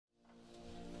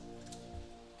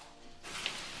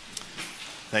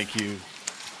Thank you,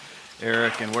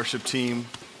 Eric and worship team.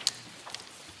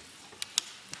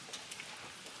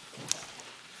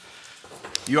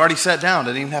 You already sat down,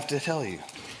 didn't even have to tell you.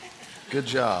 Good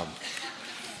job.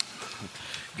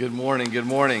 Good morning, good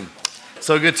morning.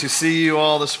 So good to see you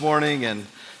all this morning and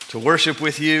to worship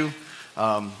with you.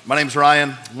 My name's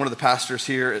Ryan. I'm one of the pastors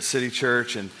here at City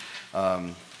Church, and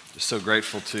just so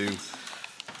grateful to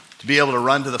be able to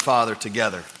run to the Father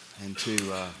together and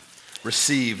to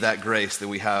receive that grace that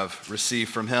we have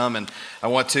received from Him. And I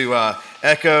want to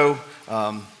echo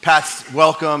Pat's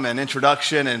welcome and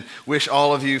introduction and wish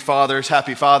all of you fathers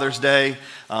happy Father's Day.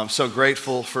 I'm so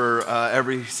grateful for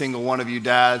every single one of you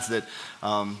dads that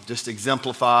just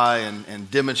exemplify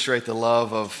and demonstrate the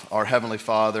love of our Heavenly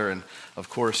Father. And of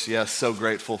course, yes, so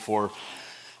grateful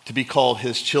to be called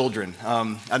His children.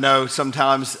 I know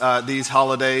sometimes these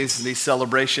holidays, these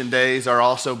celebration days are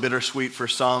also bittersweet for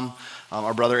some.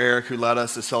 Our brother Eric, who led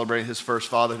us, is celebrating his first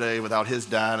Father's Day without his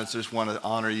dad, and so just want to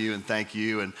honor you and thank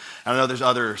you. And I know there's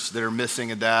others that are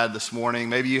missing a dad this morning.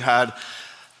 Maybe you have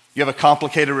a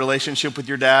complicated relationship with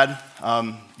your dad.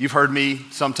 You've heard me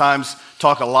sometimes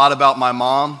talk a lot about my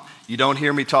mom. You don't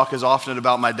hear me talk as often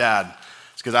about my dad.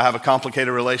 It's because I have a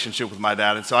complicated relationship with my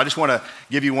dad. And so I just want to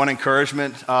give you one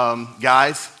encouragement.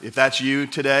 Guys, if that's you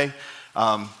today,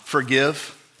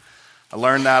 forgive. I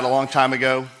learned that a long time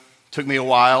ago. It took me a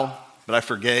while, but I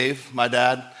forgave my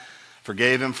dad.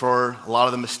 Forgave him for a lot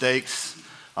of the mistakes,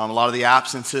 a lot of the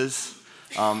absences.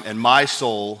 And my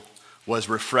soul was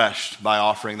refreshed by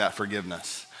offering that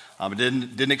forgiveness. It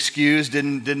didn't excuse,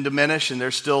 didn't diminish, and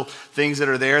there's still things that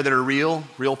are there that are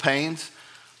real pains.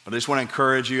 But I just want to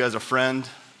encourage you as a friend,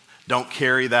 don't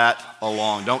carry that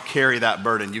along. Don't carry that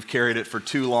burden. You've carried it for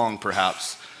too long,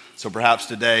 perhaps. So perhaps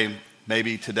today,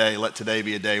 let today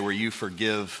be a day where you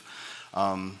forgive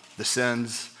the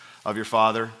sins of your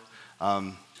father.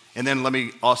 And then let me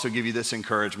also give you this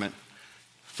encouragement.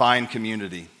 Find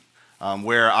community.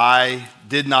 Where I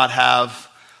did not have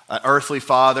an earthly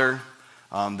father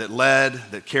that led,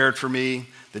 that cared for me,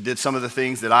 that did some of the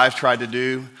things that I've tried to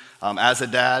do as a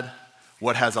dad,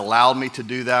 what has allowed me to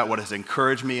do that, what has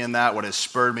encouraged me in that, what has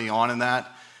spurred me on in that,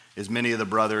 is many of the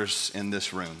brothers in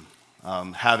this room.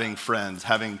 Having friends,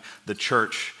 having the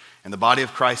church, and the body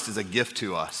of Christ is a gift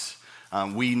to us.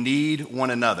 We need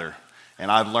one another. And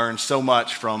I've learned so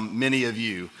much from many of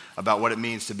you about what it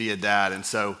means to be a dad. And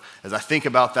so as I think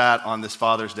about that on this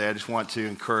Father's Day, I just want to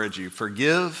encourage you.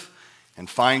 Forgive and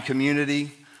find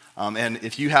community. And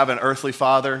if you have an earthly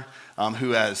father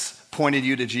who has pointed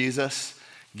you to Jesus,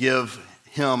 give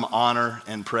him honor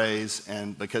and praise,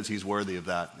 and because he's worthy of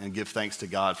that. And give thanks to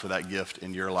God for that gift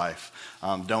in your life.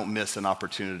 Don't miss an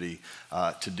opportunity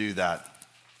to do that.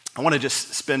 I want to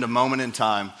just spend a moment in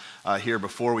time here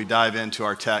before we dive into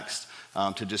our text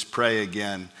to just pray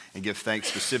again and give thanks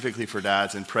specifically for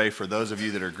dads and pray for those of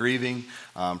you that are grieving,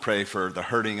 pray for the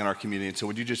hurting in our community. And so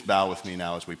would you just bow with me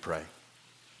now as we pray?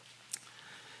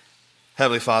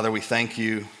 Heavenly Father, we thank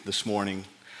you this morning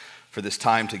for this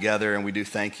time together, and we do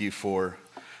thank you for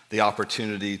the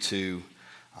opportunity to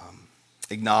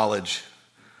acknowledge,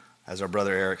 as our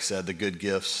brother Eric said, the good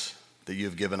gifts that you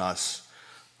have given us,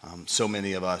 so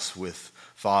many of us with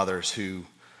fathers who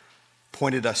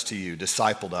pointed us to you,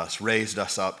 discipled us, raised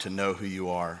us up to know who you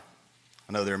are.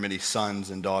 I know there are many sons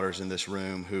and daughters in this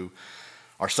room who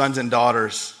are sons and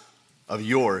daughters of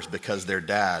yours because their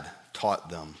dad taught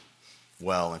them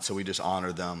well, and so we just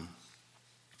honor them.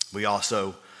 We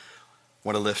also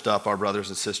want to lift up our brothers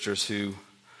and sisters who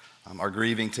are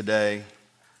grieving today,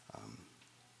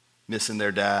 missing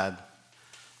their dad,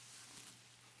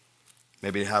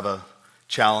 maybe have a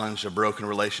challenge, a broken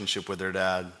relationship with their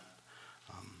dad.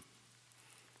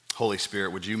 Holy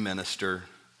Spirit, would you minister?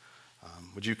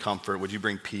 Would you comfort? Would you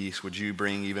bring peace? Would you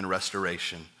bring even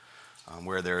restoration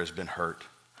where there has been hurt?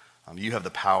 You have the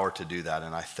power to do that,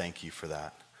 and I thank you for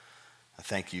that. I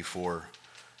thank you for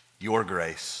your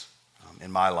grace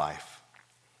in my life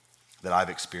that I've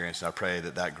experienced. And I pray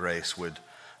that that grace would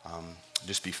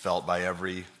just be felt by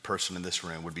every person in this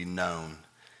room, would be known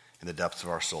in the depths of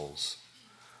our souls.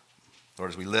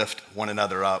 Lord, as we lift one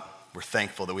another up, we're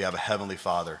thankful that we have a Heavenly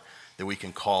Father that we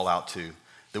can call out to,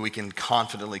 that we can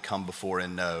confidently come before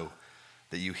and know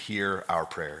that you hear our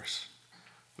prayers.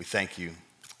 We thank you,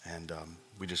 and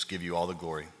we just give you all the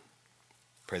glory.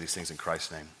 Pray these things in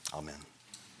Christ's name. Amen.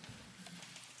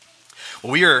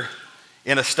 Well, we are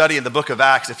in a study in the book of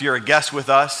Acts. If you're a guest with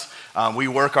us, We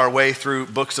work our way through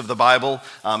books of the Bible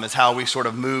is how we sort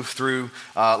of move through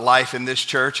life in this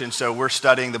church. And so we're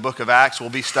studying the book of Acts. We'll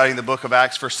be studying the book of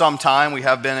Acts for some time. We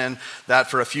have been in that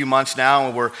for a few months now.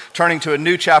 And we're turning to a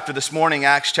new chapter this morning,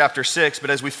 Acts chapter 6. But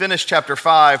as we finished chapter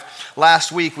 5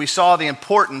 last week, we saw the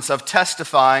importance of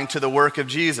testifying to the work of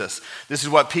Jesus. This is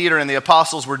what Peter and the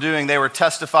apostles were doing. They were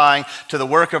testifying to the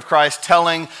work of Christ,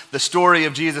 telling the story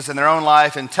of Jesus in their own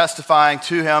life and testifying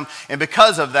to him. And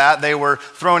because of that, they were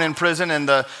thrown in prison, and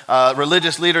the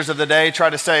religious leaders of the day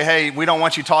tried to say, hey, we don't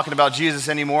want you talking about Jesus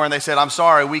anymore. And they said, I'm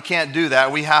sorry, we can't do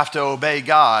that. We have to obey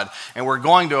God, and we're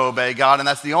going to obey God, and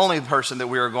that's the only person that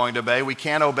we are going to obey. We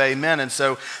can't obey men. And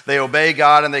so they obey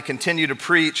God, and they continue to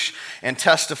preach and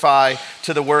testify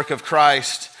to the work of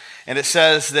Christ. And it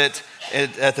says that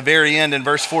at the very end in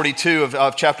verse 42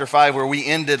 of chapter 5, where we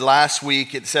ended last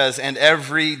week, it says, and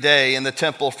every day in the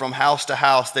temple from house to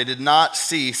house, they did not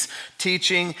cease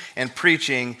teaching and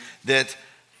preaching that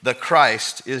the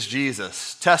Christ is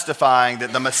Jesus, testifying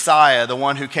that the Messiah, the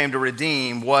one who came to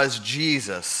redeem, was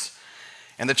Jesus.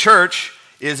 And the church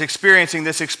is experiencing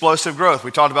this explosive growth.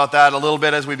 We talked about that a little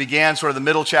bit as we began sort of the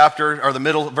middle chapter, or the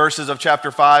middle verses of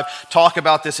chapter 5, talk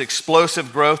about this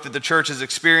explosive growth that the church is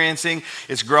experiencing.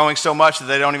 It's growing so much that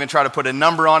they don't even try to put a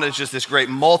number on it. It's just this great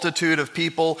multitude of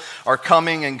people are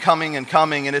coming and coming and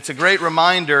coming. And it's a great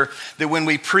reminder that when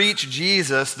we preach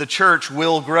Jesus, the church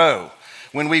will grow.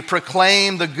 When we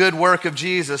proclaim the good work of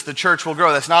Jesus, the church will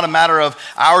grow. That's not a matter of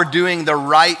our doing the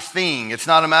right thing. It's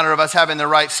not a matter of us having the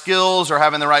right skills or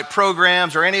having the right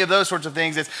programs or any of those sorts of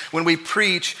things. It's when we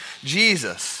preach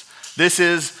Jesus. This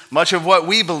is much of what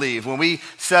we believe. When we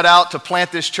set out to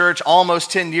plant this church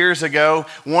almost 10 years ago,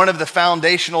 one of the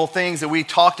foundational things that we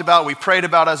talked about, we prayed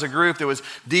about as a group that was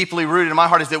deeply rooted in my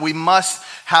heart is that we must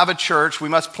have a church, we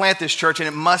must plant this church, and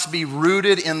it must be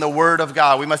rooted in the Word of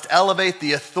God. We must elevate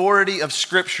the authority of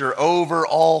Scripture over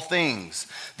all things.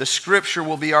 The Scripture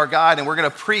will be our guide, and we're going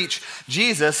to preach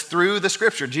Jesus through the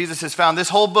Scripture. Jesus has found this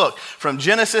whole book, from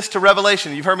Genesis to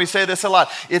Revelation. You've heard me say this a lot.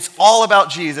 It's all about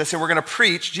Jesus, and we're going to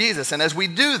preach Jesus. And as we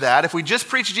do that, if we just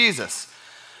preach Jesus,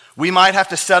 we might have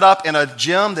to set up in a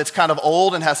gym that's kind of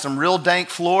old and has some real dank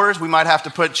floors. We might have to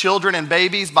put children and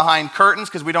babies behind curtains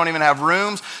because we don't even have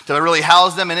rooms to really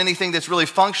house them in anything that's really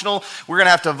functional. We're going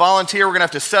to have to volunteer. We're going to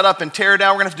have to set up and tear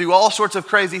down. We're going to have to do all sorts of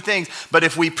crazy things. But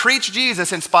if we preach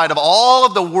Jesus in spite of all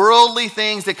of the worldly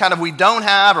things that kind of we don't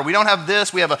have, or we don't have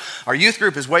this, our youth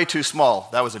group is way too small.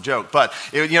 That was a joke. But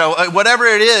whatever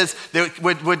it is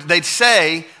that they'd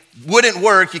say wouldn't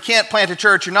work. You can't plant a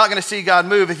church. You're not going to see God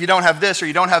move if you don't have this, or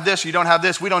you don't have this, or you don't have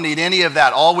this. We don't need any of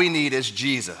that. All we need is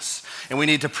Jesus. And we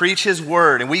need to preach his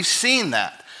word. And we've seen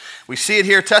that. We see it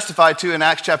here testified to in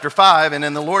Acts chapter 5. And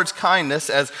in the Lord's kindness,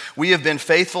 as we have been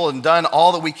faithful and done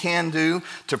all that we can do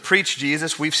to preach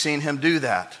Jesus, we've seen him do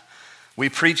that. We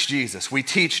preach Jesus. We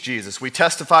teach Jesus. We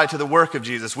testify to the work of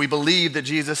Jesus. We believe that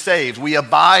Jesus saves. We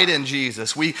abide in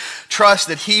Jesus. We trust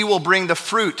that he will bring the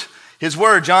fruit. His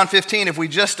word, John 15, if we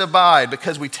just abide,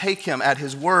 because we take him at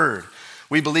his word,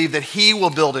 we believe that he will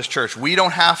build his church. We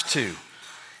don't have to.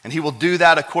 And he will do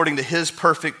that according to his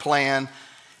perfect plan.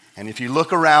 And if you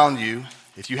look around you,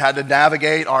 if you had to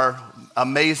navigate our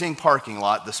amazing parking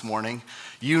lot this morning,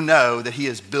 you know that he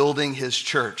is building his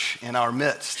church in our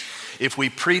midst. If we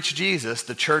preach Jesus,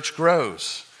 the church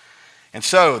grows. And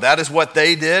so that is what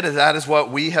they did, and that is what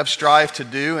we have strived to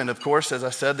do. And of course, as I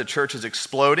said, the church is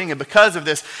exploding. And because of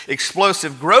this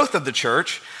explosive growth of the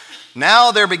church,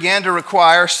 now there began to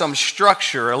require some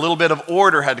structure. A little bit of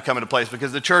order had to come into place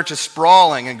because the church is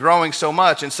sprawling and growing so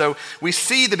much. And so we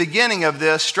see the beginning of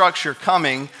this structure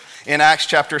coming in Acts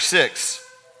chapter 6.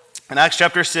 In Acts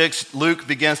chapter 6, Luke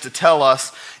begins to tell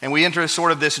us, and we enter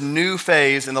sort of this new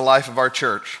phase in the life of our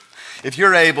church. If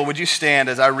you're able, would you stand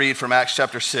as I read from Acts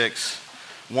chapter 6,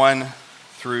 1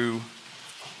 through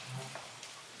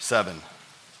 7.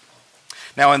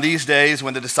 Now in these days,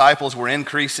 when the disciples were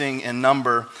increasing in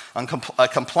number, a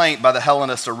complaint by the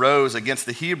Hellenists arose against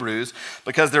the Hebrews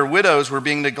because their widows were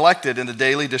being neglected in the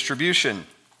daily distribution.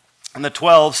 And the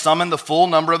 12 summoned the full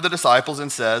number of the disciples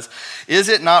and says, it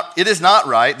is not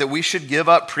right that we should give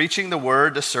up preaching the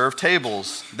word to serve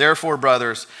tables. Therefore,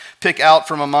 brothers, pick out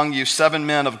from among you 7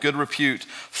 men of good repute,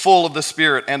 full of the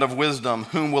Spirit and of wisdom,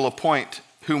 whom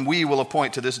we will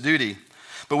appoint to this duty.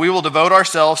 But we will devote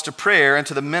ourselves to prayer and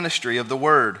to the ministry of the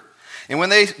word. And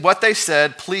what they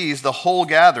said pleased the whole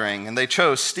gathering, and they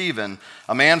chose Stephen,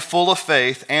 a man full of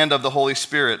faith and of the Holy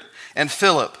Spirit, and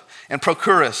Philip, and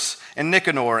Prochorus, and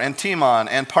Nicanor, and Timon,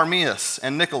 and Parmenas,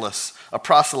 and Nicholas, a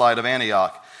proselyte of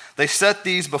Antioch. They set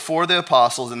these before the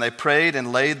apostles, and they prayed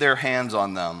and laid their hands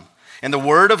on them. And the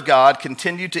word of God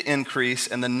continued to increase,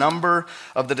 and the number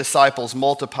of the disciples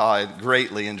multiplied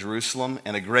greatly in Jerusalem,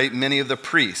 and a great many of the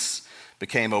priests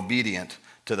became obedient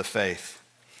to the faith.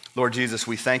 Lord Jesus,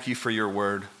 we thank you for your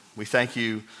word. We thank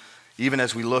you even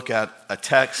as we look at a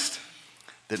text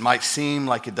that might seem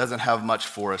like it doesn't have much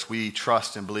for us. We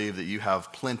trust and believe that you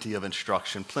have plenty of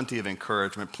instruction, plenty of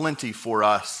encouragement, plenty for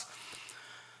us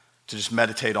to just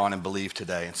meditate on and believe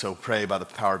today. And so pray by the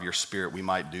power of your Spirit we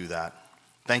might do that.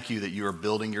 Thank you that you are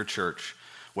building your church.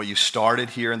 What you started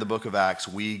here in the book of Acts,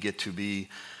 we get to be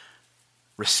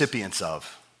recipients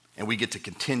of, and we get to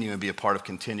continue and be a part of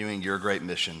continuing your great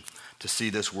mission to see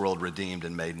this world redeemed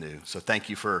and made new. So thank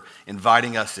you for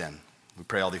inviting us in. We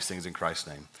pray all these things in Christ's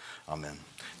name. Amen.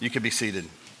 You can be seated.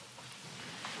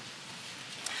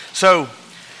 So,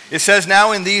 it says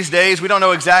now in these days. We don't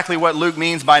know exactly what Luke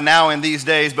means by now in these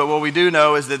days, but what we do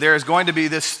know is that there is going to be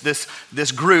this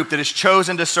group that is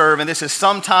chosen to serve, and this is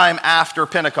sometime after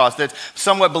Pentecost. That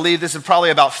somewhat believe this is probably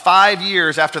about 5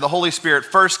 years after the Holy Spirit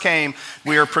first came.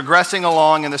 We are progressing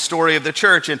along in the story of the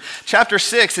church, and chapter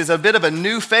 6 is a bit of a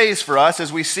new phase for us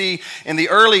as we see in the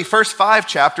early first 5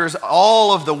 chapters,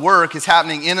 all of the work is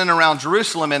happening in and around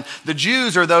Jerusalem, and the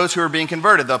Jews are those who are being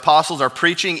converted. The apostles are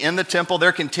preaching in the temple.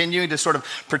 They're continuing to sort of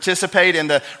participate in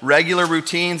the regular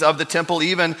routines of the temple.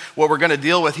 Even what we're going to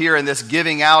deal with here in this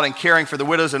giving out and caring for the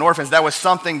widows and orphans, that was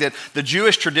something that the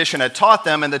Jewish tradition had taught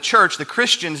them, and the church, the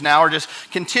Christians now are just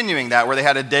continuing that, where they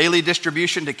had a daily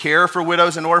distribution to care for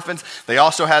widows and orphans. They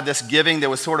also had this giving that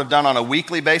was sort of done on a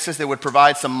weekly basis. They would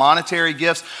provide some monetary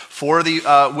gifts for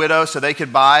the widows so they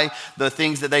could buy the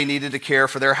things that they needed to care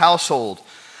for their household.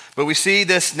 But we see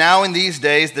this now in these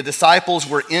days, the disciples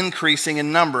were increasing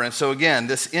in number. And so again,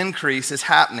 this increase is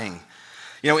happening.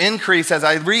 You know, increase, as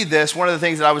I read this, one of the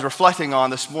things that I was reflecting on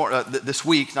this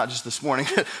week, not just this morning,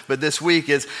 but this week,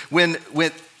 is when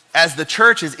as the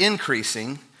church is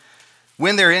increasing,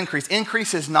 when they're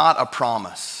increase is not a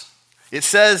promise. It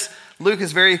says, Luke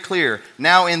is very clear,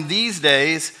 now in these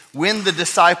days, when the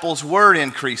disciples were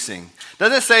increasing.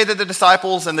 Doesn't say that the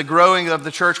disciples and the growing of the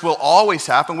church will always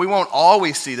happen. We won't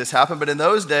always see this happen, but in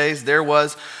those days there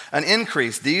was an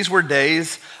increase. These were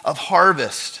days of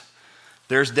harvest.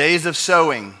 There's days of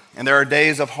sowing and there are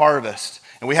days of harvest.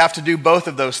 And we have to do both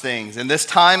of those things. In this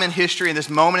time in history, in this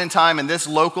moment in time, in this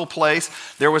local place,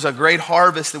 there was a great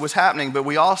harvest that was happening. But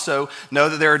we also know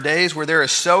that there are days where there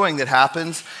is sowing that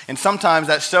happens, and sometimes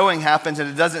that sowing happens and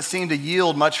it doesn't seem to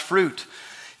yield much fruit.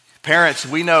 Parents,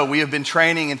 we know we have been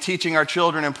training and teaching our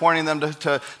children and pointing them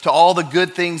to all the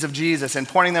good things of Jesus and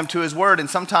pointing them to his word, and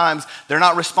sometimes they're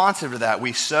not responsive to that.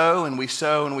 We sow and we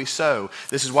sow and we sow.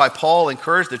 This is why Paul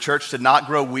encouraged the church to not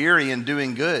grow weary in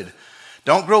doing good.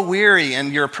 Don't grow weary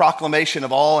in your proclamation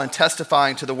of all and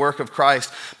testifying to the work of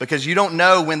Christ, because you don't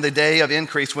know when the day of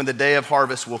increase, when the day of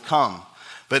harvest will come.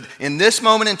 But in this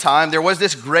moment in time, there was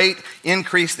this great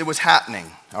increase that was happening,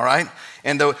 all right?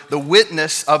 And the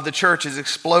witness of the church is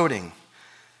exploding.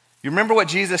 You remember what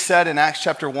Jesus said in Acts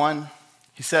chapter 1?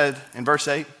 He said in verse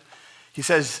 8, he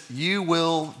says, you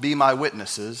will be my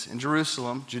witnesses in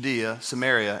Jerusalem, Judea,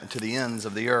 Samaria, and to the ends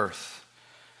of the earth.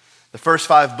 The first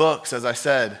 5 books, as I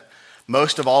said,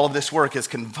 most of all of this work is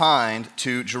confined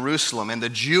to Jerusalem and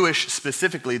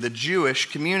specifically the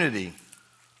Jewish community.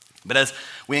 But as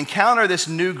we encounter this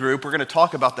new group, we're going to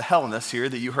talk about the Hellenists here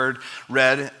that you heard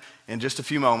read in just a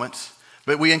few moments.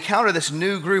 But we encounter this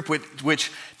new group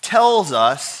which tells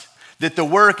us that the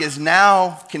work is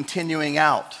now continuing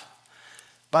out.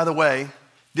 By the way,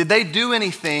 did they do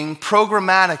anything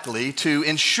programmatically to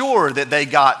ensure that they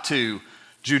got to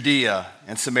Judea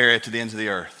and Samaria to the ends of the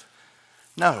earth?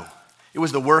 No, it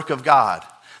was the work of God.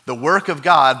 The work of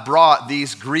God brought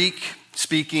these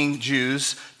Greek-speaking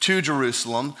Jews to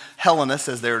Jerusalem, Hellenists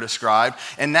as they're described,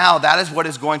 and now that is what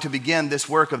is going to begin this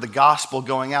work of the gospel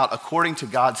going out according to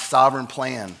God's sovereign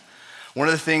plan. One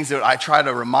of the things that I try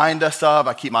to remind us of,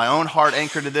 I keep my own heart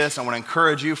anchored to this, I want to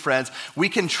encourage you friends, we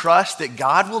can trust that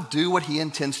God will do what he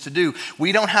intends to do.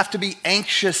 We don't have to be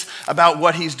anxious about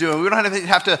what he's doing. We don't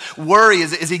have to worry,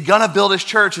 is he going to build his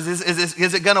church?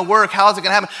 Is it going to work? How is it going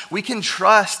to happen? We can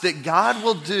trust that God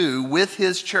will do with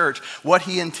his church what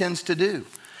he intends to do.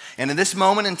 And in this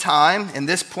moment in time, in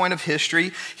this point of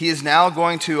history, he is now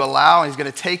going to he's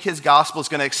going to take his gospel, it's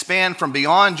going to expand from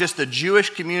beyond just the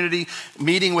Jewish community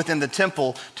meeting within the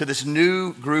temple to this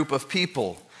new group of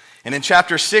people. And in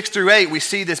chapters 6 through 8, we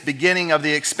see this beginning of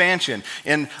the expansion.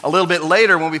 And a little bit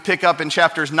later, when we pick up in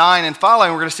chapters 9 and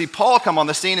following, we're going to see Paul come on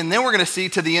the scene, and then we're going to see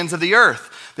to the ends of the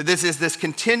earth. That this is this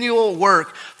continual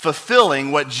work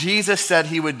fulfilling what Jesus said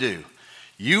he would do.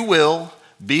 You will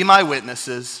be my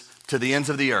witnesses to the ends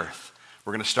of the earth.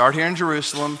 We're going to start here in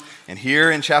Jerusalem, and here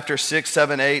in chapter 6,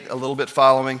 7, 8, a little bit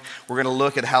following, we're going to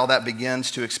look at how that begins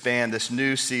to expand this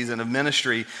new season of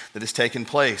ministry that has taken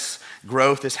place.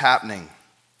 Growth is happening.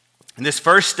 And this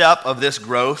first step of this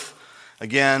growth,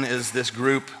 again, is this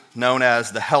group known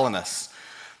as the Hellenists.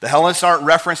 The Hellenists aren't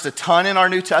referenced a ton in our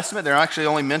New Testament. They're actually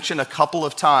only mentioned a couple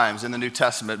of times in the New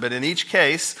Testament, but in each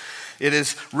case, it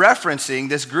is referencing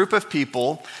this group of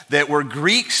people that were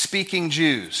Greek-speaking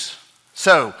Jews.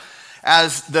 So,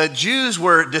 as the Jews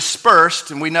were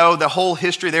dispersed, and we know the whole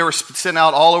history, they were sent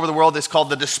out all over the world. It's called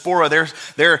the diaspora.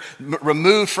 They're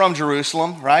removed from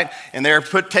Jerusalem, right? And they're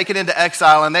taken into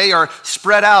exile, and they are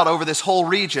spread out over this whole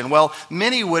region. Well,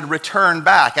 many would return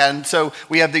back. And so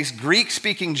we have these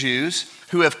Greek-speaking Jews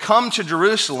who have come to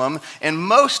Jerusalem, and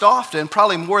most often,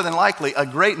 probably more than likely, a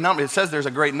great number, it says there's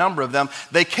a great number of them,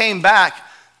 they came back,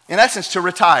 in essence, to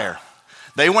retire.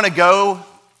 They want to go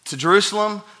to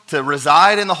Jerusalem, to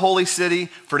reside in the holy city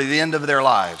for the end of their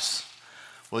lives.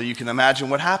 Well, you can imagine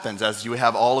what happens as you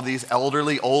have all of these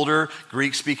elderly, older,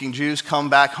 Greek-speaking Jews come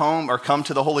back home or come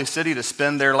to the holy city to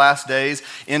spend their last days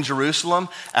in Jerusalem.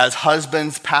 As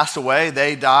husbands pass away,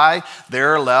 they die,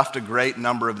 there are left a great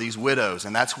number of these widows.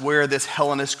 And that's where this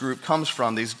Hellenist group comes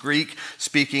from, these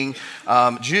Greek-speaking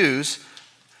Jews.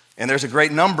 And there's a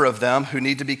great number of them who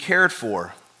need to be cared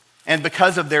for. And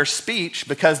because of their speech,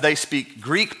 because they speak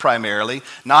Greek primarily,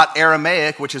 not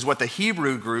Aramaic, which is what the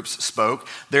Hebrew groups spoke,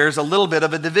 there's a little bit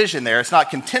of a division there. It's not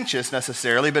contentious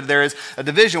necessarily, but there is a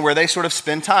division where they sort of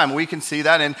spend time. We can see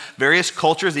that in various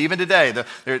cultures, even today.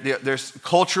 There's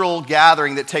cultural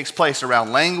gathering that takes place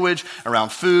around language,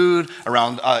 around food,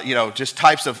 around just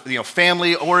types of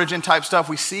family origin type stuff.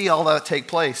 We see all that take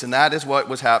place, and that is what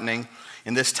was happening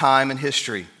in this time in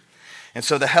history. And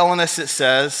so the Hellenists, it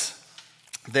says,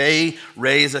 they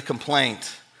raise a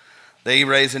complaint. They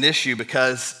raise an issue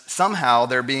because somehow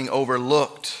they're being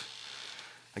overlooked.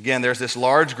 Again, there's this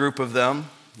large group of them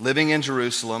living in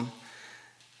Jerusalem.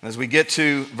 As we get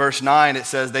to verse 9, it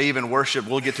says they even worship.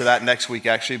 We'll get to that next week,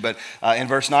 actually. But in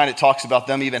verse 9, it talks about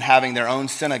them even having their own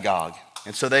synagogue.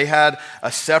 And so they had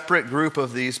a separate group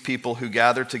of these people who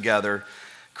gathered together,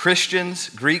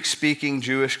 Christians, Greek-speaking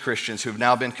Jewish Christians who have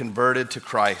now been converted to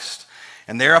Christ.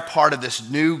 And they're a part of this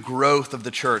new growth of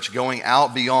the church, going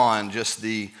out beyond just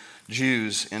the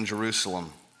Jews in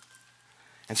Jerusalem.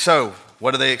 And so,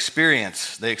 what do they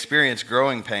experience? They experience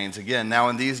growing pains. Again, now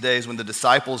in these days when the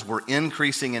disciples were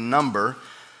increasing in number,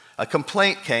 a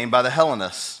complaint came by the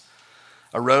Hellenists,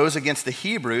 arose against the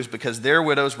Hebrews because their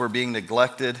widows were being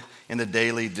neglected in the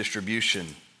daily distribution.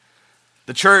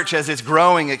 The church, as it's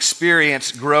growing,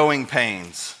 experienced growing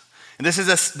pains. And this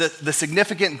is the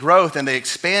significant growth and the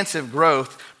expansive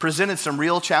growth presented some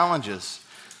real challenges.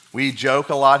 We joke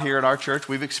a lot here at our church.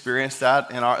 We've experienced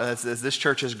that as this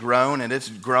church has grown, and it's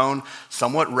grown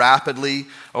somewhat rapidly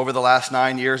over the last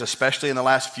 9 years, especially in the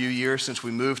last few years since we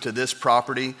moved to this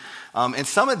property. And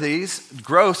some of these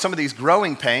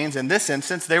growing pains, in this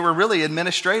instance, they were really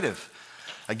administrative.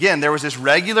 Again, there was this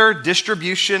regular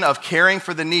distribution of caring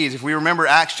for the needs. If we remember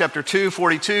Acts chapter 2,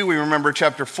 42, we remember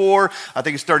chapter 4, I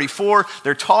think it's 34,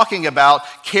 they're talking about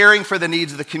caring for the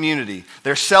needs of the community.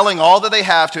 They're selling all that they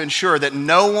have to ensure that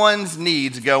no one's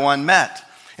needs go unmet.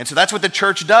 And so that's what the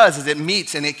church does, is it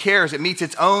meets and it cares. It meets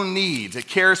its own needs. It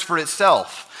cares for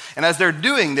itself. And as they're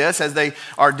doing this, as they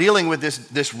are dealing with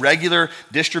this regular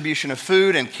distribution of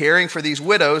food and caring for these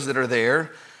widows that are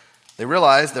there, they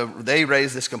realize they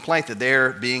raise this complaint that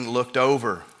they're being looked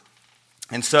over.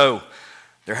 And so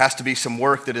there has to be some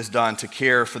work that is done to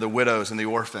care for the widows and the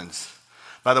orphans.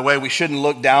 By the way, we shouldn't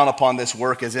look down upon this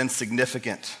work as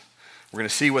insignificant. We're going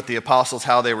to see what the apostles,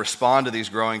 how they respond to these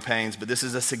growing pains, but this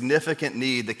is a significant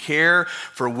need. The care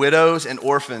for widows and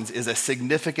orphans is a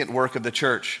significant work of the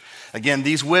church. Again,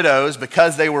 these widows,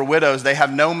 because they were widows, they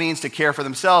have no means to care for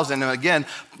themselves. And again,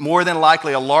 more than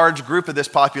likely, a large group of this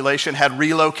population had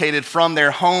relocated from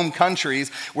their home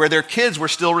countries where their kids were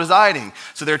still residing.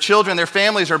 So their children, their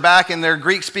families are back in their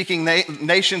Greek-speaking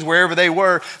nations, wherever they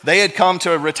were. They had come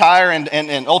to retire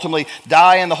and ultimately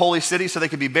die in the holy city so they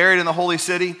could be buried in the holy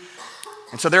city.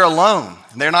 And so they're alone,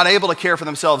 and they're not able to care for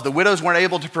themselves. The widows weren't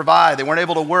able to provide. They weren't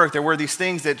able to work. There were these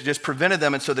things that just prevented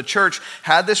them. And so the church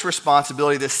had this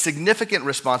responsibility, this significant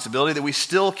responsibility that we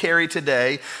still carry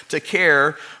today to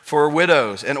care for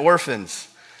widows and orphans.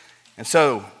 And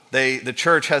so the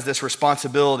church has this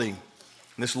responsibility,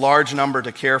 this large number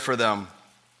to care for them.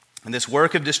 And this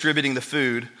work of distributing the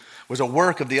food was a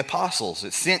work of the apostles.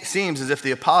 It seems as if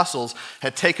the apostles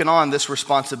had taken on this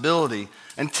responsibility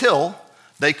until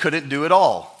they couldn't do it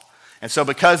all. And so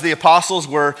because the apostles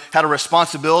had a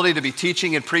responsibility to be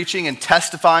teaching and preaching and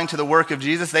testifying to the work of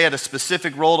Jesus, they had a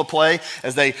specific role to play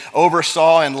as they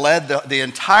oversaw and led the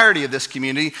entirety of this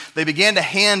community. They began to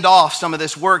hand off some of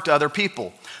this work to other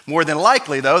people. More than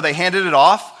likely, though, they handed it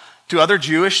off to other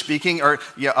Jewish-speaking or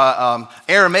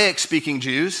Aramaic-speaking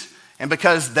Jews. And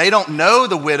because they don't know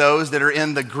the widows that are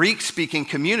in the Greek-speaking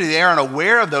community, they aren't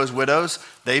aware of those widows,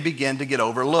 they begin to get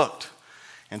overlooked.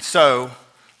 And so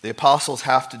the apostles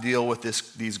have to deal with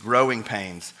these growing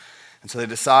pains. And so they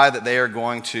decide that they are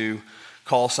going to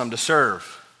call some to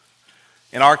serve.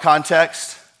 In our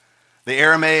context, the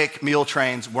Aramaic meal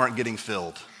trains weren't getting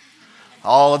filled.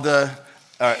 All of the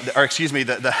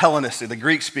Hellenistic, the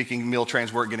Greek-speaking meal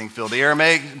trains weren't getting filled. The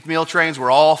Aramaic meal trains were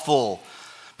all full.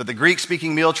 But the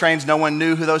Greek-speaking meal trains, no one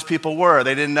knew who those people were.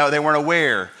 They didn't know, they weren't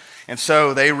aware. And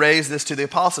so they raised this to the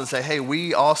apostles and say, hey,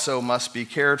 we also must be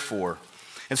cared for.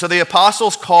 And so the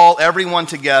apostles call everyone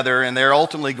together, and they're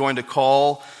ultimately going to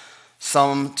call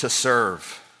some to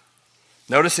serve.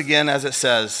 Notice again, as it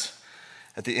says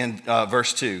at the end,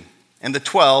 verse 2. And the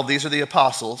 12, these are the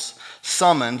apostles,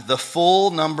 summoned the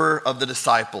full number of the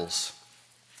disciples.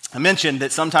 I mentioned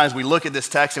that sometimes we look at this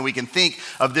text and we can think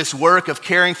of this work of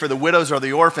caring for the widows or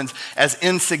the orphans as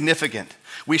insignificant.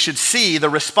 We should see the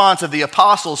response of the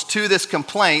apostles to this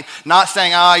complaint, not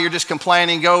saying, you're just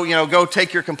complaining, go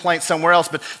take your complaint somewhere else.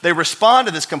 But they respond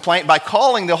to this complaint by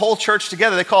calling the whole church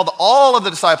together. They called all of the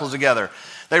disciples together.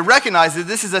 They recognize that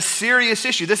this is a serious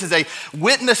issue. This is a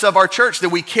witness of our church that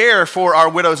we care for our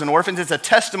widows and orphans. It's a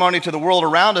testimony to the world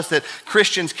around us that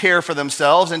Christians care for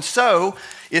themselves. And so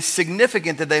it's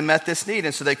significant that they met this need.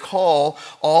 And so they call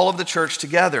all of the church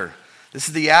together. This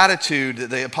is the attitude that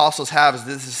the apostles have, is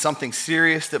this is something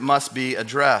serious that must be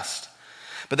addressed.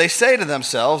 But they say to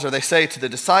themselves, or they say to the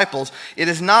disciples, it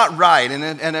is not right,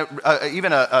 and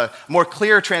even a more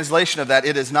clear translation of that,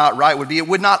 it is not right, would be it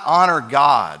would not honor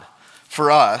God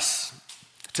for us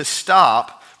to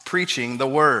stop preaching the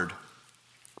word.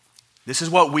 This is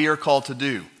what we are called to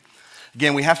do.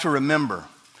 Again, we have to remember,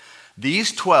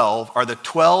 these 12 are the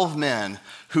 12 men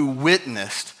who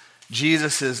witnessed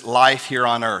Jesus' life here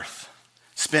on earth,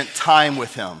 spent time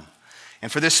with him.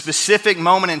 And for this specific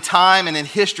moment in time and in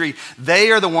history,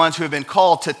 they are the ones who have been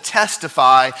called to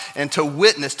testify and to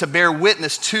witness, to bear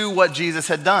witness to what Jesus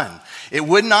had done. It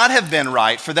would not have been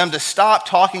right for them to stop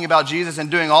talking about Jesus and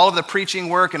doing all of the preaching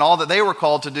work and all that they were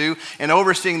called to do and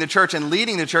overseeing the church and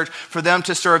leading the church for them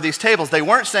to serve these tables. They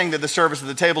weren't saying that the service of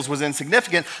the tables was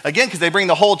insignificant, again, because they bring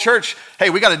the whole church, hey,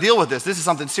 we got to deal with this. This is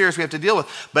something serious we have to deal with.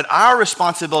 But our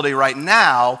responsibility right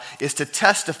now is to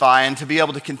testify and to be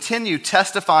able to continue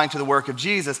testifying to the work of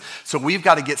Jesus. So we've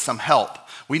got to get some help.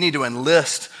 We need to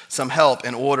enlist some help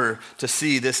in order to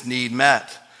see this need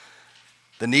met.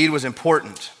 The need was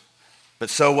important, but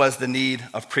so was the need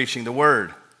of preaching the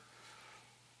word.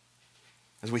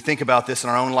 As we think about this in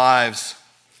our own lives,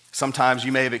 sometimes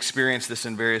you may have experienced this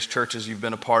in various churches you've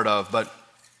been a part of, but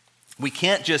we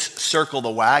can't just circle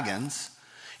the wagons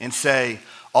and say,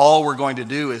 all we're going to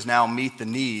do is now meet the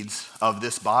needs of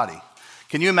this body.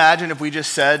 Can you imagine if we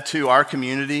just said to our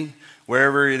community,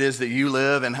 wherever it is that you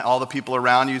live and all the people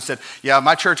around you, said, yeah,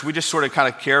 my church, we just sort of kind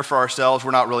of care for ourselves.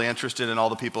 We're not really interested in all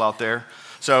the people out there.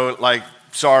 So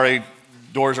sorry,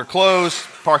 doors are closed,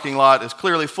 parking lot is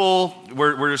clearly full.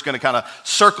 We're just going to kind of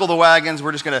circle the wagons.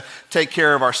 We're just going to take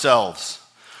care of ourselves.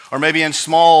 Or maybe in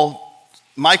small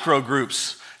micro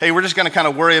groups, hey, we're just going to kind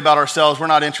of worry about ourselves. We're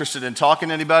not interested in talking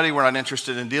to anybody. We're not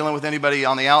interested in dealing with anybody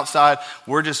on the outside.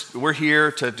 We're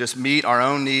here to just meet our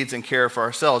own needs and care for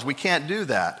ourselves. We can't do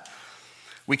that.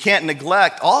 We can't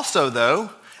neglect also,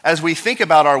 though, as we think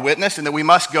about our witness and that we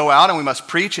must go out and we must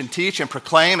preach and teach and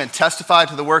proclaim and testify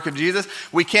to the work of Jesus,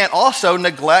 we can't also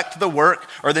neglect the work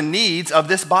or the needs of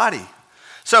this body.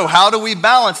 So how do we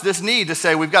balance this need to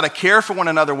say we've got to care for one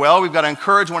another well, we've got to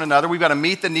encourage one another, we've got to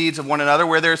meet the needs of one another,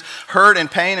 where there's hurt and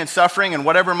pain and suffering and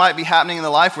whatever might be happening in the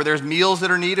life, where there's meals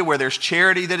that are needed, where there's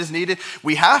charity that is needed.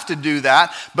 We have to do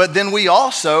that, but then we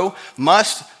also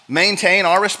must maintain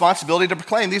our responsibility to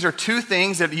proclaim. These are two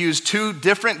things that use two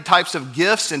different types of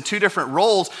gifts and two different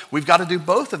roles. We've got to do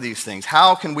both of these things.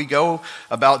 How can we go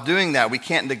about doing that? We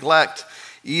can't neglect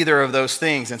either of those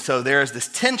things. And so there's this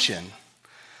tension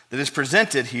that is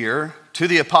presented here to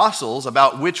the apostles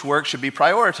about which work should be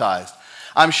prioritized.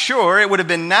 I'm sure it would have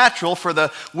been natural for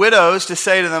the widows to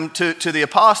say to them, to the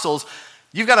apostles,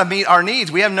 you've got to meet our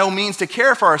needs. We have no means to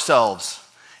care for ourselves.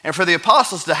 And for the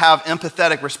apostles to have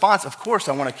empathetic response, of course,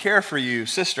 I want to care for you,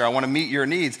 sister. I want to meet your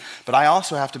needs, but I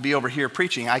also have to be over here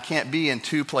preaching. I can't be in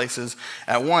two places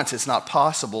at once. It's not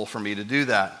possible for me to do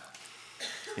that.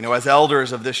 You know, as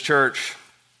elders of this church,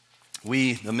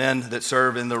 We, the men that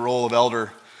serve in the role of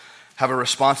elder, have a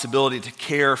responsibility to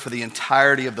care for the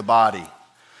entirety of the body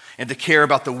and to care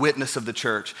about the witness of the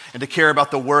church and to care about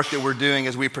the work that we're doing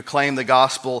as we proclaim the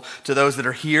gospel to those that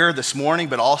are here this morning,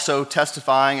 but also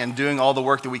testifying and doing all the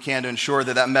work that we can to ensure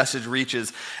that that message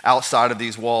reaches outside of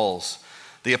these walls.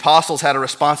 The apostles had a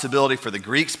responsibility for the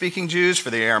Greek-speaking Jews, for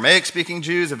the Aramaic-speaking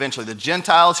Jews, eventually the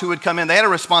Gentiles who would come in. They had a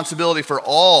responsibility for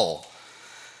all.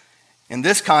 In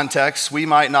this context, we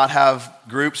might not have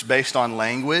groups based on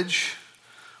language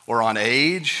or on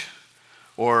age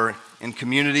or in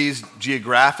communities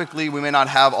geographically. We may not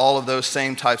have all of those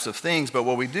same types of things, but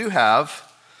what we do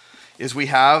have is we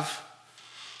have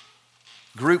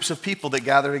groups of people that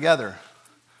gather together.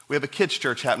 We have a kids'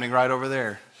 church happening right over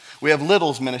there. We have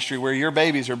Littles Ministry where your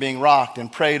babies are being rocked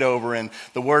and prayed over and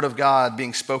the word of God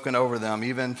being spoken over them,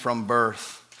 even from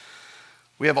birth.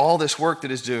 We have all this work that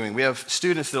is doing. We have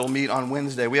students that will meet on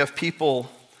Wednesday. We have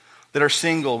people that are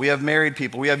single. We have married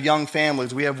people. We have young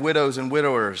families. We have widows and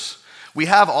widowers. We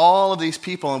have all of these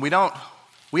people, and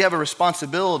we have a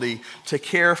responsibility to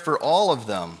care for all of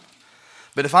them.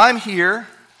 But if I'm here,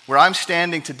 where I'm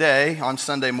standing today on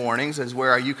Sunday mornings, is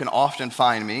where you can often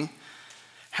find me,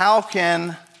 how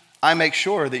can I make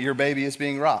sure that your baby is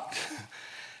being rocked?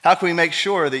 How can we make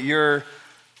sure that your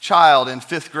child in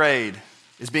 5th grade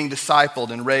is being discipled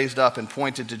and raised up and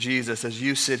pointed to Jesus as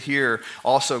you sit here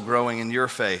also growing in your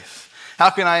faith?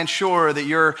 How can I ensure that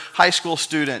your high school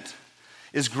student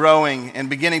is growing and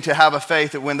beginning to have a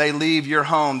faith that when they leave your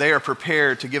home, they are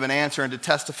prepared to give an answer and to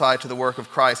testify to the work of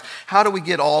Christ? How do we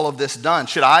get all of this done?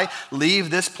 Should I leave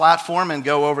this platform and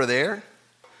go over there?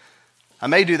 I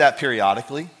may do that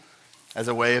periodically as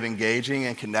a way of engaging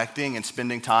and connecting and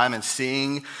spending time and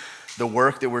seeing the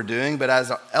work that we're doing. But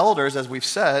as elders, as we've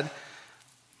said,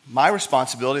 my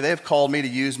responsibility, they have called me to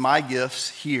use my gifts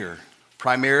here,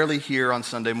 primarily here on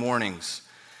Sunday mornings.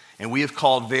 And we have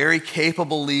called very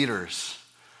capable leaders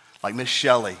like Miss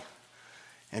Shelley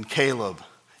and Caleb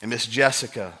and Miss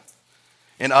Jessica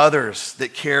and others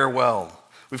that care well.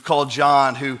 We've called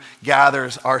John, who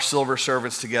gathers our silver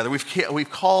servants together. We've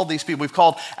called these people. We've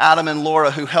called Adam and Laura,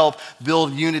 who help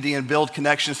build unity and build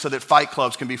connections so that fight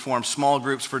clubs can be formed, small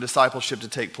groups for discipleship to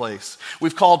take place.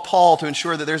 We've called Paul to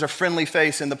ensure that there's a friendly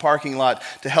face in the parking lot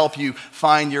to help you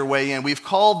find your way in. We've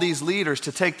called these leaders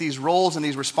to take these roles and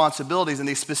these responsibilities and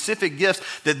these specific gifts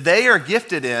that they are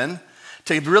gifted in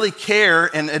to really care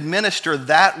and administer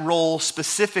that role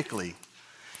specifically.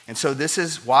 And so this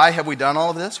is, why have we done all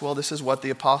of this? Well, this is what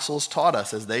the apostles taught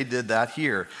us as they did that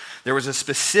here. There was a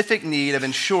specific need of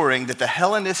ensuring that the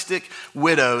Hellenistic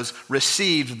widows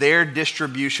received their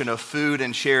distribution of food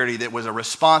and charity that was a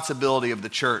responsibility of the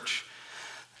church.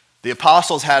 The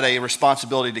apostles had a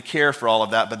responsibility to care for all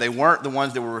of that, but they weren't the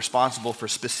ones that were responsible for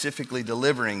specifically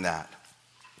delivering that.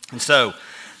 And so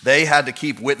they had to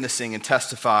keep witnessing and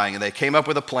testifying, and they came up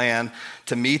with a plan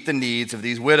to meet the needs of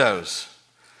these widows.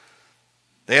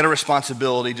 They had a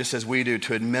responsibility, just as we do,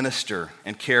 to administer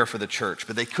and care for the church,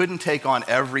 but they couldn't take on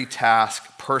every task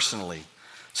personally.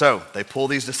 So they pull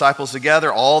these disciples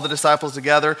together, all the disciples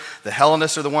together. The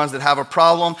Hellenists are the ones that have a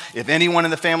problem. If anyone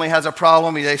in the family has a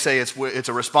problem, they say it's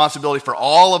a responsibility for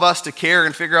all of us to care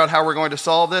and figure out how we're going to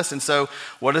solve this. And so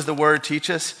what does the word teach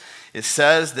us? It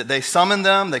says that they summoned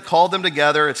them, they called them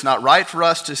together. It's not right for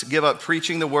us to give up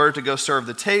preaching the word to go serve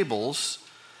the tables.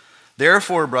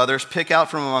 Therefore, brothers, pick out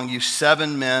from among you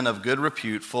 7 men of good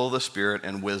repute, full of the Spirit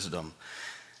and wisdom.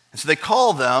 And so they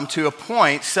call them to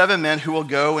appoint 7 men who will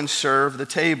go and serve the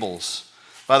tables.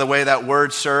 By the way, that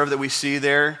word serve that we see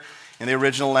there in the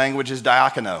original language is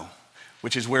diakono,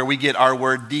 which is where we get our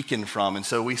word deacon from. And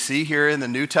so we see here in the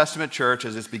New Testament church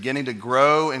as it's beginning to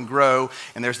grow, and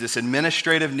there's this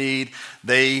administrative need,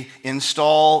 they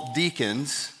install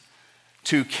deacons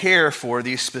to care for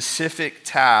these specific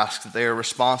tasks that they are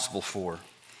responsible for.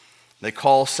 They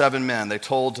call 7 men. They're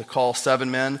told to call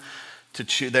 7 men to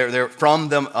choose. They're from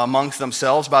them amongst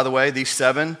themselves, by the way. These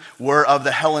 7 were of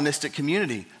the Hellenistic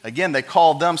community. Again, they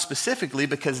called them specifically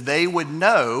because they would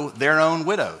know their own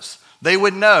widows. They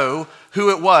would know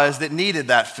who it was that needed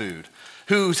that food,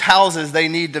 whose houses they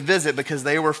need to visit because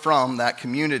they were from that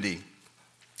community.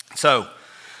 So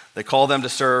they call them to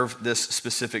serve this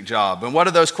specific job. And what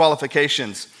are those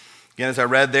qualifications? Again, as I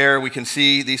read there, we can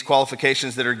see these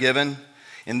qualifications that are given.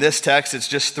 In this text, it's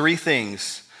just 3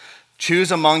 things. Choose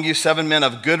among you 7 men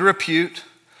of good repute,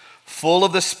 full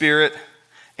of the Spirit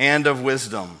and of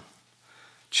wisdom.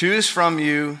 Choose from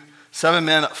you 7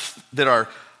 men that are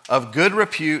of good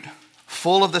repute,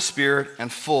 full of the Spirit and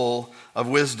full of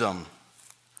wisdom.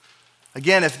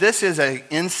 Again, if this is an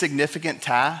insignificant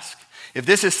task, if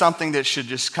this is something that should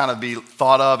just kind of be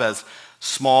thought of as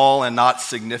small and not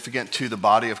significant to the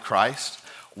body of Christ,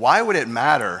 why would it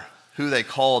matter who they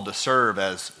called to serve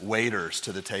as waiters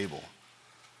to the table?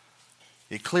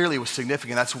 It clearly was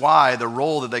significant. That's why the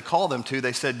role that they called them to,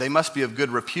 they said they must be of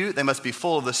good repute, they must be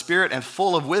full of the Spirit and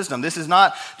full of wisdom. This is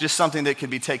not just something that can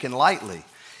be taken lightly.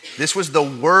 This was the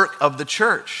work of the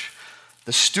church.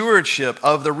 The stewardship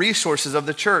of the resources of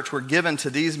the church were given to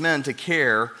these men to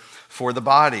care for the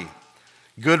body.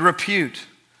 Good repute.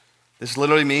 This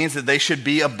literally means that they should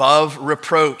be above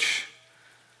reproach.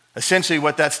 Essentially,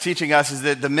 what that's teaching us is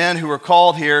that the men who were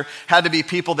called here had to be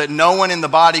people that no one in the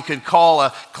body could call a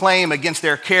claim against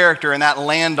their character and that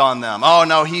land on them. Oh,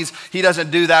 no, he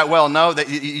doesn't do that well. No, that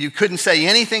you couldn't say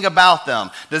anything about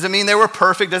them. Doesn't mean they were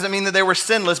perfect, doesn't mean that they were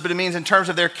sinless, but it means in terms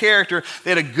of their character,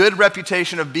 they had a good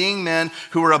reputation of being men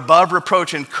who were above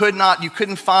reproach and you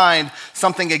couldn't find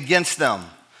something against them.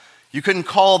 You couldn't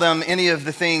call them any of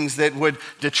the things that would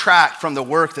detract from the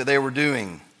work that they were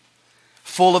doing.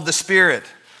 Full of the Spirit.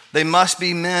 They must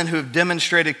be men who have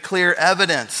demonstrated clear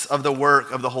evidence of the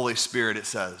work of the Holy Spirit, it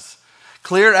says.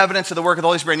 Clear evidence of the work of the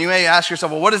Holy Spirit. And you may ask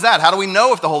yourself, well, what is that? How do we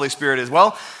know if the Holy Spirit is?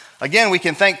 Well, again, we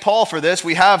can thank Paul for this.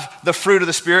 We have the fruit of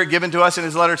the Spirit given to us in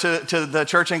his letter to the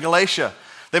church in Galatia.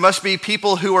 They must be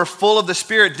people who are full of the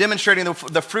Spirit, demonstrating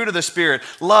the fruit of the Spirit.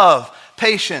 Love,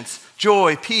 patience,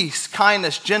 joy, peace,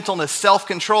 kindness, gentleness,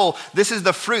 self-control. This is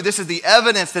the fruit. This is the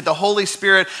evidence that the Holy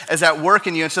Spirit is at work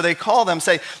in you. And so they call them,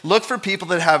 say, look for people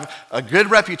that have a good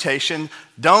reputation,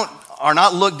 are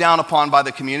not looked down upon by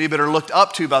the community, but are looked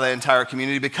up to by the entire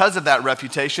community because of that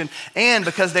reputation and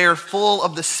because they are full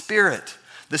of the Spirit.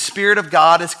 The Spirit of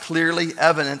God is clearly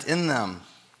evident in them.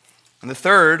 And the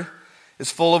third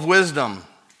is full of wisdom.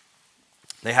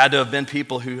 They had to have been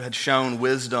people who had shown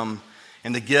wisdom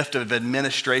and the gift of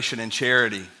administration and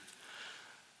charity.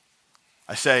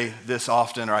 I say this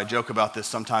often, or I joke about this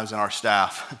sometimes in our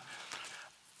staff.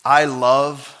 I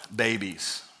love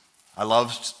babies. I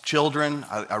love children.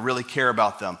 I really care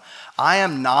about them. I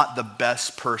am not the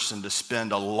best person to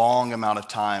spend a long amount of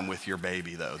time with your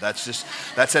baby, though.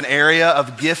 That's an area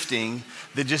of gifting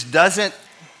that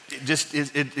it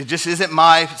just isn't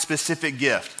my specific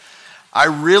gift. I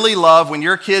really love when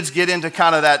your kids get into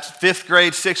kind of that 5th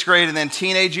grade, 6th grade, and then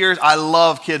teenage years. I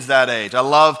love kids that age.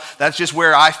 That's just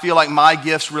where I feel like my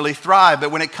gifts really thrive.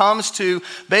 But when it comes to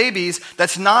babies,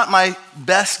 that's not my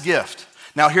best gift.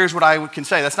 Now, here's what I can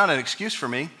say. That's not an excuse for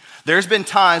me. There's been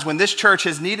times when this church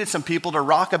has needed some people to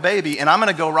rock a baby, and I'm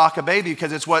going to go rock a baby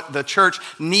because it's what the church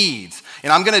needs.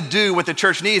 And I'm going to do what the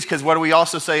church needs because what do we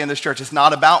also say in this church? It's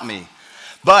not about me.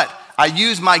 But I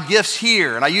use my gifts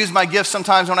here, and I use my gifts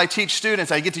sometimes when I teach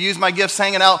students. I get to use my gifts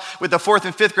hanging out with the 4th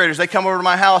and 5th graders. They come over to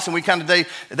my house, and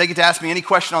they get to ask me any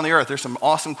question on the earth. There's some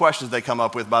awesome questions they come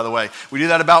up with, by the way. We do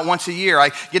that about once a year.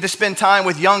 I get to spend time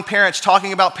with young parents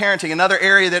talking about parenting, another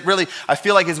area that really I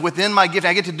feel like is within my gifting.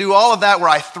 I get to do all of that where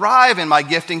I thrive in my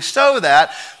gifting so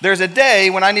that there's a day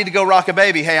when I need to go rock a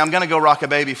baby. Hey, I'm going to go rock a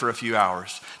baby for a few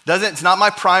hours. It's not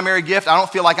my primary gift. I don't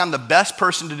feel like I'm the best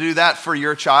person to do that for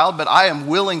your child, but I am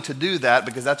willing to do that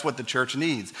because that's what the church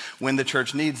needs when the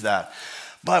church needs that.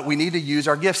 But we need to use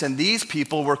our gifts. And these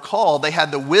people were called, they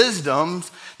had the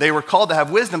wisdoms, they were called to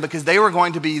have wisdom because they were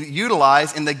going to be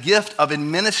utilized in the gift of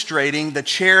administrating the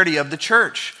charity of the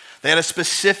church. They had a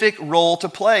specific role to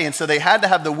play. And so they had to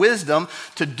have the wisdom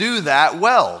to do that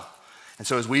well. And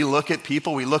so as we look at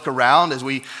people, we look around, as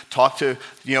we talk to,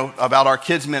 about our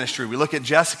kids' ministry, we look at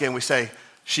Jessica and we say,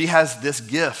 she has this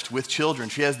gift with children.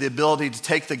 She has the ability to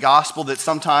take the gospel that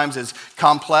sometimes is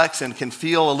complex and can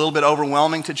feel a little bit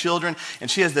overwhelming to children, and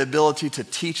she has the ability to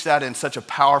teach that in such a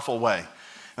powerful way.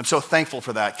 I'm so thankful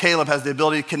for that. Caleb has the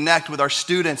ability to connect with our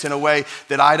students in a way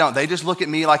that I don't. They just look at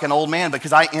me like an old man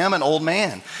because I am an old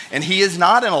man. And he is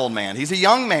not an old man. He's a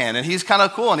young man, and he's kind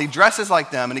of cool, and he dresses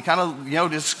like them, and he kind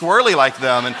of, just squirrely like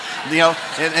them. And,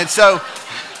 and so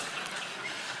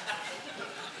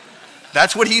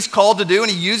that's what he's called to do,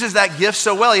 and he uses that gift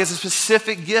so well. He has a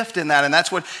specific gift in that, and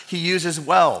that's what he uses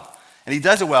well. And he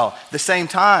does it well. At the same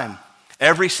time,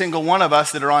 every single one of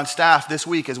us that are on staff this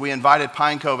week, as we invited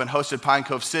Pine Cove and hosted Pine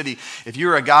Cove City, if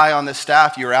you're a guy on this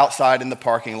staff, you're outside in the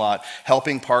parking lot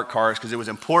helping park cars because it was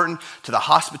important to the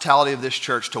hospitality of this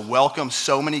church to welcome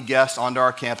so many guests onto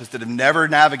our campus that have never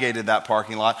navigated that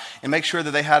parking lot and make sure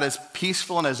that they had as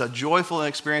peaceful and as a joyful an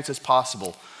experience as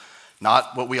possible.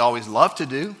 Not what we always love to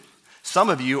do. Some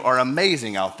of you are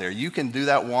amazing out there. You can do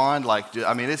that wand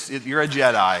you're a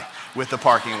Jedi with the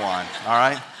parking wand, all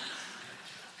right?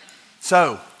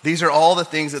 So these are all the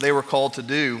things that they were called to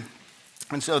do.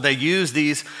 And so they use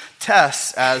these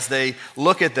tests as they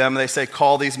look at them. They say,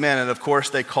 call these men. And of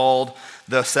course, they called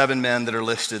the 7 men that are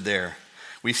listed there.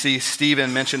 We see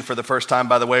Stephen mentioned for the first time.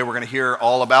 By the way, we're going to hear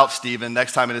all about Stephen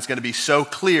next time, and it's going to be so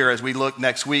clear as we look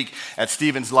next week at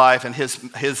Stephen's life and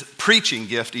his preaching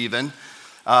gift even,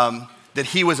 that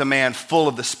he was a man full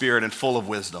of the Spirit and full of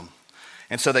wisdom.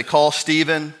 And so they call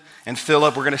Stephen and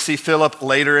Philip. We're going to see Philip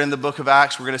later in the book of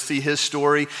Acts. We're going to see his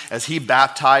story as he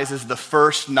baptizes the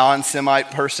first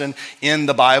non-Semite person in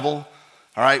the Bible.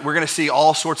 All right, we're going to see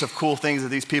all sorts of cool things of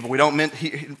these people. We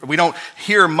don't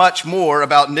hear much more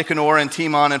about Nicanor and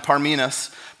Timon and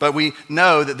Parmenas, but we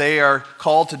know that they are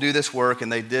called to do this work,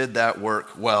 and they did that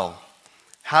work well.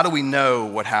 How do we know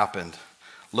what happened?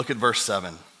 Look at verse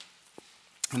 7.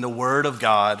 And the word of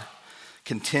God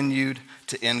continued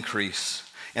to increase,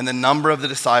 and the number of the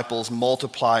disciples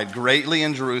multiplied greatly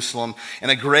in Jerusalem,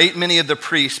 and a great many of the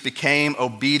priests became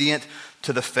obedient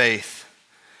to the faith.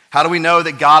 How do we know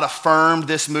that God affirmed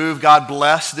this move? God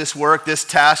blessed this work, this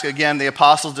task. Again, the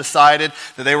apostles decided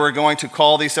that they were going to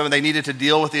call these 7. They needed to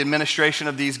deal with the administration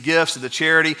of these gifts, of the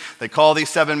charity. They called these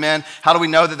 7 men. How do we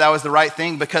know that that was the right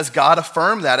thing? Because God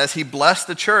affirmed that as he blessed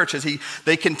the church, as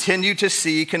they continued to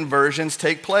see conversions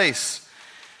take place.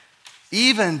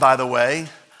 Even, by the way,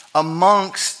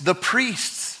 amongst the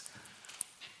priests.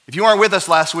 If you weren't with us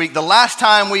last week, the last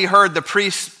time we heard the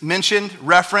priests mentioned,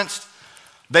 referenced,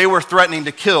 they were threatening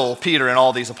to kill Peter and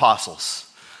all these apostles.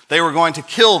 They were going to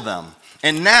kill them.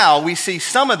 And now we see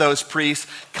some of those priests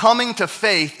coming to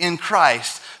faith in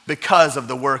Christ because of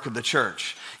the work of the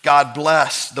church. God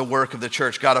blessed the work of the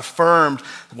church. God affirmed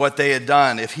what they had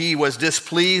done. If he was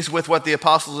displeased with what the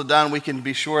apostles had done, we can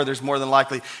be sure there's more than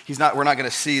likely we're not going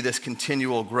to see this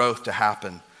continual growth to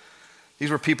happen. These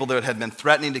were people that had been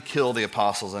threatening to kill the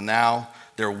apostles, and now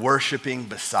they're worshiping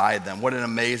beside them. What an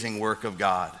amazing work of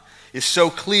God. It's so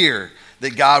clear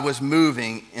that God was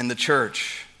moving in the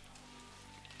church.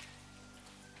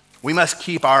 We must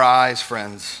keep our eyes,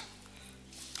 friends,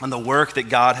 on the work that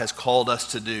God has called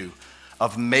us to do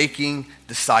of making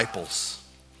disciples.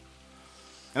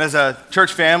 And as a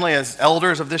church family, as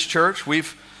elders of this church,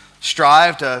 we've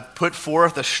strived to put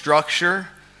forth a structure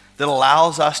that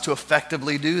allows us to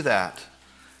effectively do that.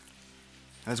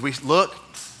 As we look,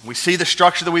 we see the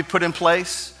structure that we put in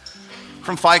place,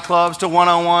 from fight clubs to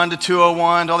 101 to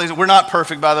 201 to all these. We're not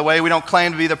perfect, by the way. We don't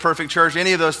claim to be the perfect church,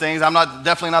 any of those things. I'm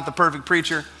definitely not the perfect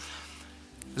preacher.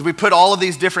 As we put all of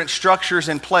these different structures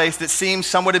in place that seem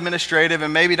somewhat administrative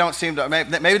and maybe they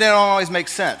don't always make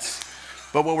sense.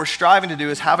 But what we're striving to do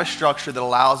is have a structure that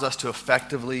allows us to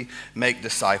effectively make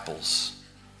disciples.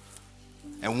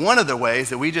 And one of the ways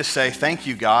that we just say, thank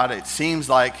you, God, it seems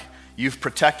like you've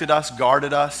protected us,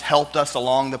 guarded us, helped us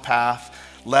along the path,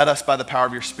 led us by the power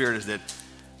of your Spirit, is that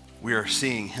we are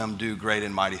seeing him do great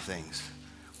and mighty things.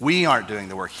 We aren't doing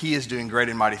the work. He is doing great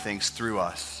and mighty things through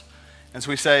us. And so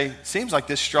we say, seems like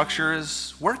this structure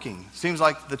is working. Seems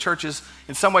like the church is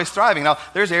in some ways thriving. Now,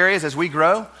 there's areas as we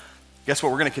grow, guess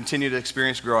what? We're going to continue to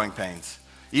experience growing pains.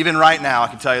 Even right now, I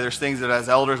can tell you there's things that as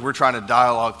elders, we're trying to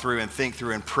dialogue through and think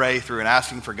through and pray through and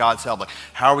asking for God's help. Like,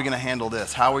 how are we going to handle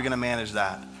this? How are we going to manage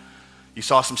that? You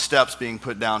saw some steps being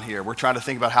put down here. We're trying to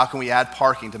think about how can we add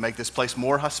parking to make this place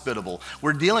more hospitable.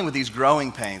 We're dealing with these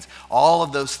growing pains, all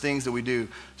of those things that we do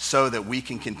so that we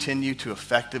can continue to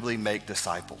effectively make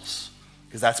disciples,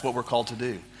 because that's what we're called to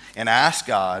do, and ask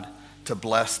God to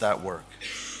bless that work.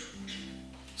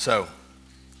 So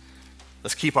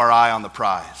let's keep our eye on the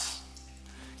prize.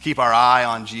 Keep our eye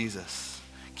on Jesus.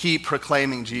 Keep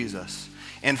proclaiming Jesus,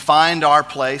 and find our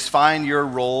place, find your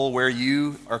role where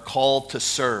you are called to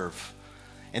serve.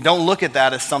 And don't look at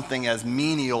that as something as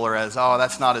menial or as, oh,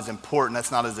 that's not as important,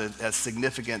 that's not as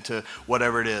significant to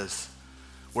whatever it is.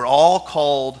 We're all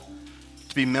called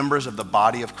to be members of the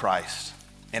body of Christ.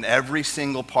 And every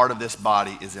single part of this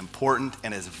body is important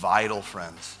and is vital,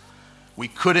 friends. We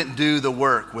couldn't do the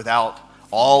work without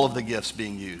all of the gifts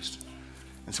being used.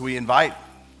 And so we invite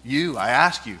you, I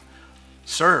ask you,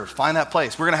 serve, find that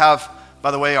place. We're going to have,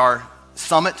 by the way, our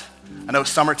summit. I know it's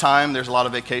summertime, there's a lot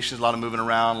of vacations, a lot of moving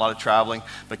around, a lot of traveling,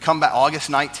 but come back August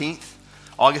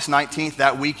 19th,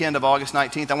 that weekend of August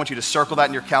 19th, I want you to circle that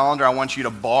in your calendar. I want you to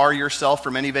bar yourself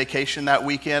from any vacation that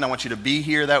weekend. I want you to be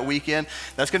here that weekend.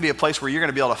 That's going to be a place where you're going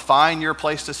to be able to find your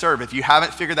place to serve. If you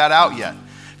haven't figured that out yet,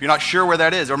 if you're not sure where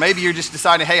that is, or maybe you're just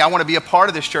deciding, hey, I want to be a part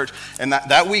of this church, and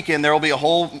that weekend there will be a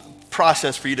whole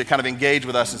process for you to kind of engage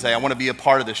with us and say, I want to be a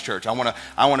part of this church. I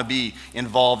want to be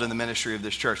involved in the ministry of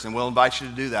this church. And we'll invite you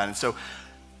to do that. And so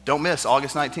don't miss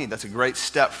August 19th. That's a great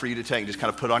step for you to take. Just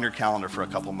kind of put on your calendar for a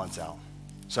couple months out.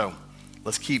 So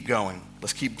let's keep going.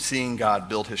 Let's keep seeing God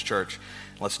build his church.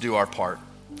 Let's do our part.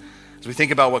 As we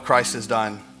think about what Christ has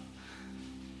done,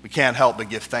 we can't help but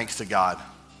give thanks to God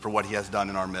for what he has done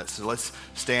in our midst. So let's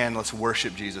stand, let's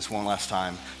worship Jesus one last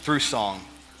time through song.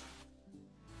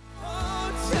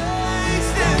 Oh,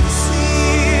 taste and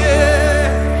see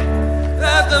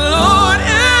that the Lord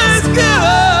is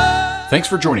good. Thanks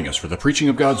for joining us for the preaching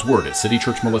of God's Word at City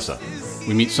Church Melissa.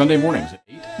 We meet Sunday mornings at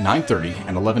 8, 9:30,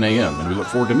 and 11 a.m., and we look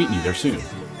forward to meeting you there soon.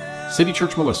 City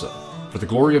Church Melissa, for the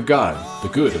glory of God, the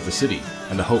good of the city,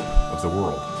 and the hope of the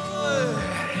world.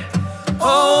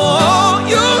 Oh,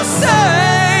 you say